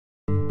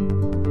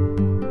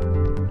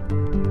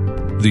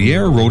The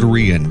air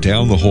rotary and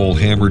down-the-hole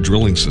hammer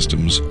drilling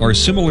systems are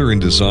similar in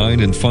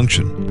design and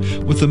function,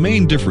 with the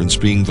main difference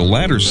being the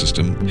latter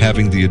system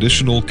having the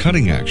additional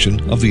cutting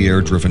action of the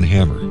air-driven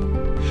hammer.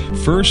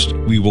 First,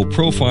 we will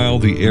profile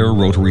the air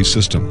rotary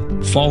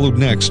system, followed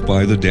next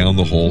by the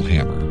down-the-hole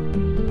hammer.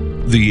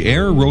 The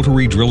air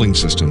rotary drilling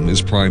system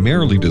is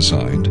primarily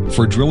designed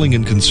for drilling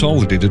in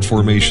consolidated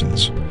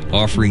formations,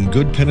 offering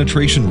good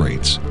penetration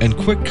rates and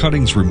quick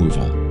cuttings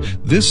removal.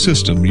 This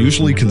system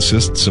usually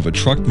consists of a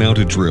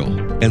truck-mounted drill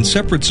and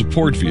separate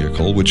support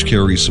vehicle which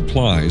carries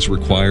supplies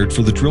required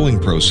for the drilling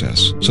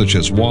process, such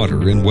as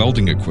water and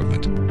welding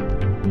equipment.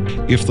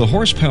 If the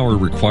horsepower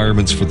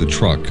requirements for the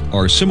truck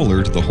are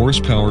similar to the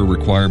horsepower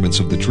requirements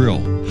of the drill,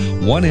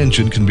 one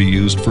engine can be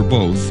used for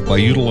both by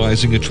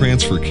utilizing a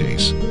transfer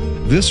case.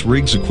 This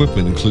rig's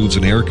equipment includes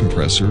an air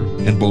compressor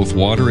and both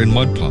water and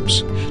mud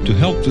pumps to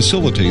help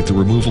facilitate the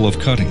removal of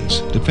cuttings,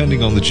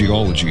 depending on the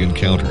geology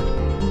encountered.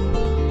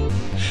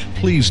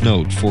 Please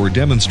note, for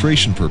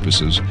demonstration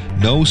purposes,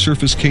 no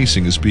surface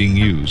casing is being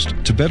used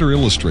to better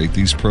illustrate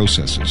these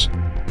processes.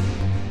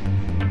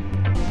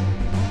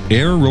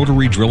 Air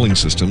rotary drilling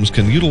systems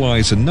can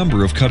utilize a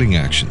number of cutting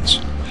actions: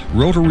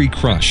 rotary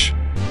crush,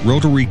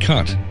 rotary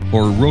cut,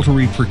 or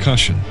rotary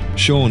percussion,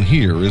 shown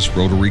here as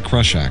rotary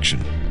crush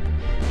action.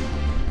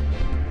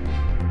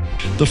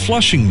 The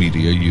flushing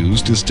media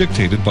used is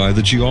dictated by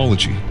the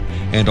geology,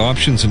 and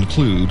options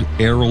include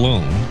air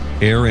alone,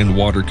 air and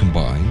water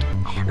combined,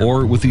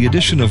 or with the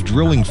addition of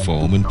drilling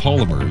foam and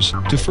polymers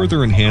to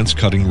further enhance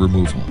cutting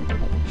removal.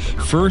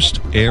 First,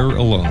 air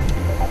alone.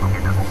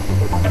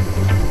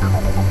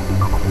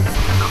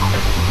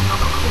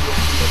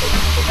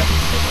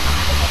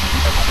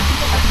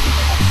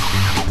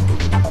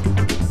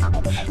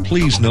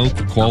 Please note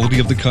the quality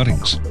of the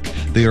cuttings.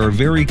 They are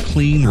very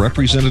clean,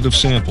 representative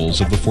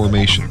samples of the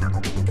formation.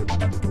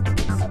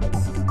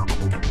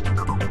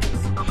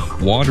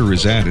 Water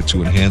is added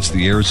to enhance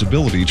the air's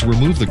ability to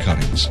remove the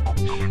cuttings.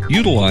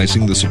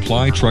 Utilizing the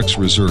supply truck's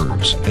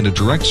reserves and a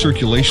direct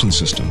circulation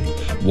system,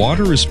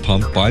 water is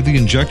pumped by the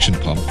injection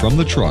pump from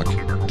the truck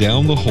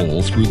down the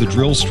hole through the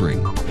drill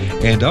string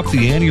and up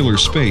the annular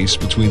space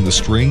between the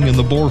string and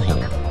the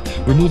borehole,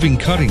 removing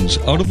cuttings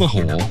out of the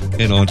hole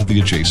and onto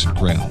the adjacent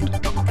ground.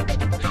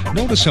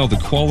 Notice how the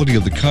quality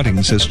of the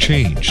cuttings has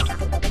changed.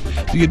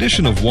 The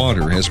addition of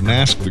water has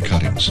masked the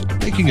cuttings,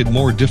 making it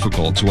more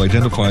difficult to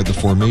identify the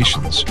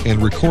formations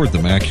and record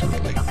them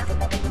accurately.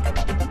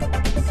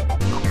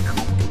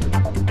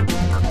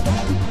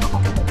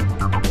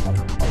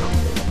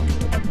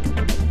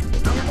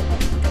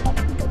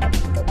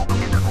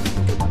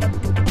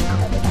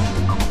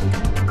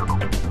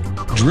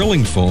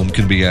 Drilling foam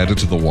can be added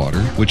to the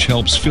water, which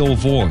helps fill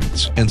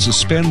voids and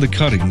suspend the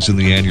cuttings in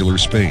the annular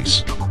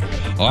space.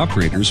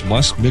 Operators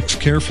must mix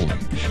carefully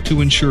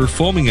to ensure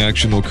foaming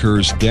action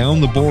occurs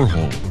down the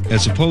borehole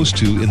as opposed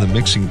to in the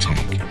mixing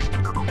tank.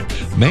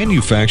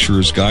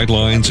 Manufacturers'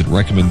 guidelines and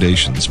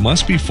recommendations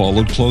must be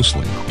followed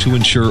closely to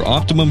ensure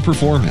optimum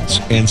performance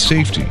and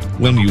safety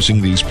when using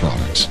these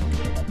products.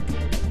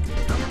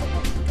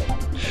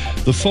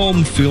 The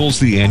foam fills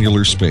the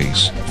annular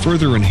space,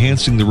 further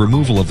enhancing the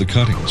removal of the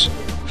cuttings.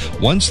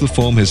 Once the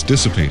foam has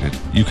dissipated,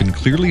 you can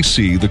clearly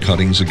see the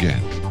cuttings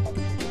again.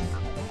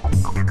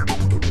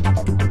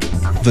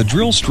 The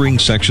drill string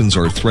sections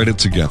are threaded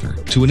together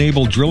to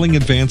enable drilling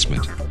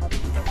advancement.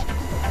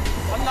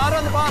 I'm not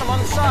on the bottom, on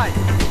the side.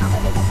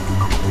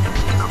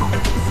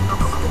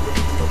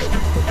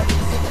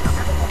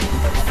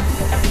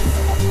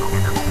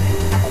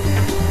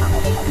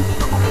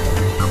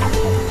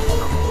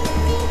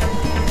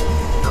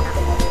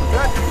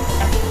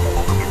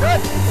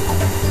 Good. Good.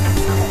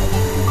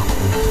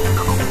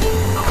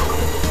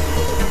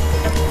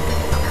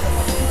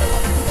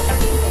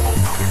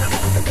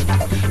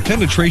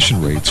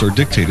 Penetration rates are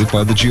dictated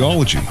by the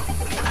geology.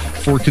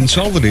 For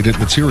consolidated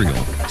material,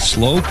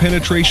 slow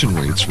penetration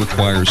rates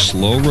require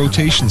slow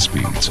rotation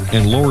speeds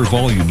and lower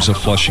volumes of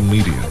flushing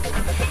media.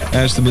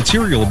 As the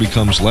material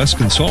becomes less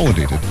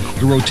consolidated,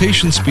 the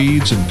rotation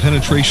speeds and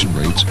penetration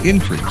rates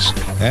increase,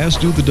 as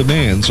do the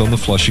demands on the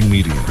flushing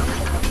media.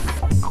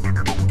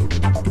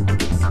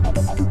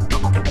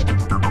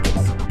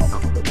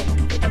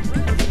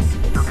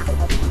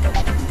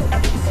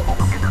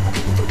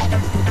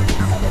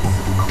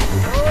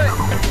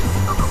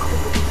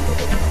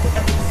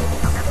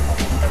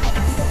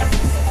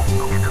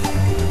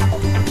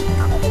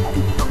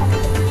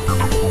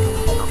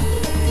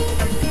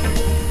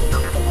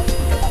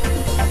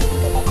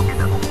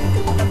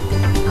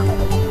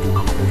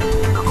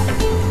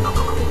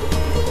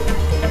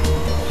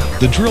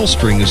 The drill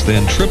string is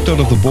then tripped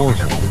out of the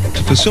borehole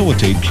to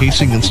facilitate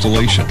casing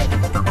installation.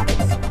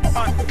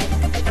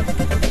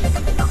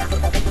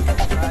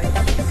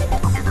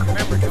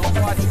 Remember, don't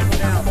watch it go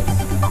down.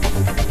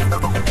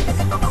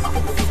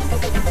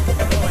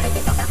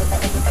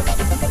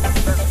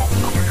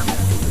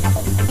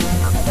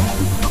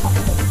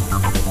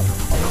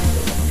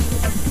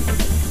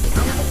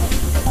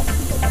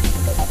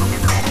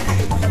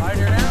 Slide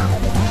her down.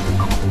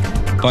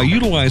 By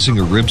utilizing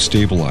a rib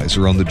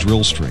stabilizer on the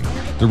drill string,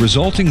 the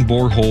resulting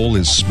borehole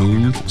is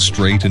smooth,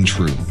 straight, and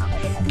true,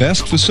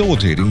 best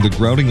facilitating the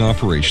grouting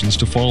operations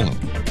to follow.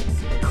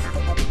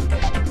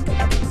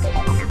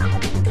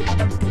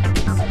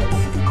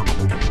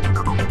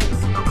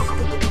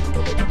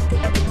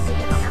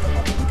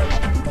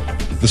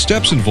 The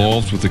steps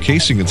involved with the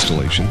casing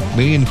installation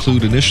may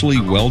include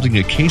initially welding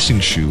a casing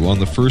shoe on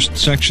the first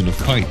section of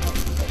pipe.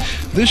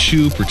 This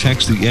shoe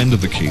protects the end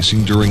of the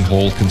casing during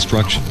hole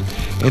construction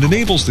and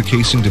enables the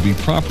casing to be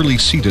properly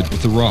seated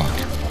with the rock.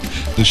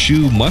 The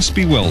shoe must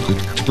be welded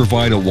to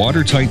provide a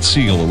watertight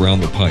seal around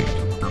the pipe.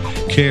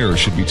 Care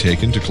should be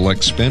taken to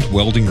collect spent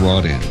welding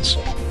rod ends.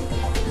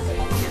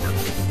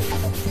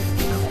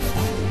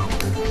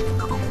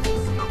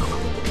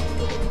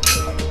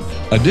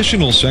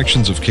 Additional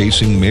sections of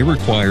casing may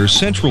require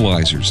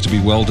centralizers to be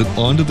welded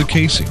onto the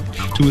casing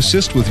to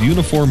assist with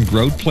uniform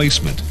grout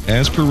placement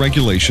as per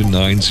Regulation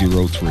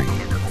 903.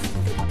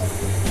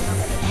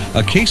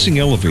 A casing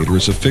elevator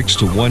is affixed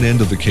to one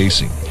end of the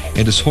casing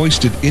and is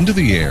hoisted into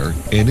the air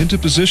and into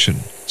position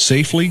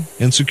safely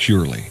and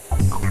securely.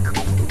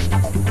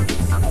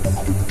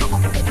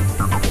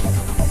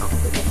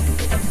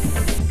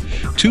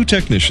 Two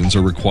technicians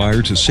are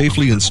required to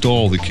safely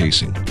install the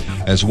casing,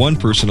 as one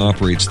person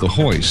operates the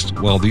hoist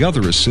while the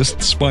other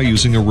assists by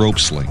using a rope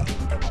sling.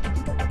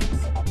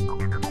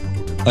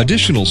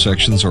 Additional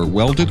sections are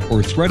welded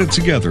or threaded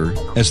together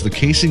as the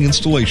casing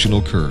installation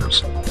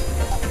occurs.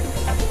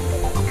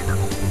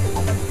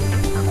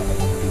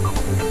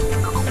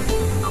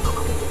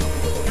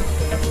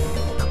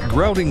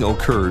 Grouting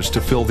occurs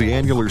to fill the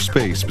annular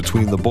space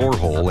between the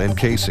borehole and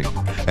casing,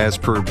 as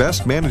per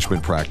best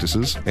management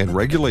practices and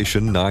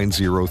Regulation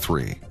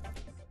 903.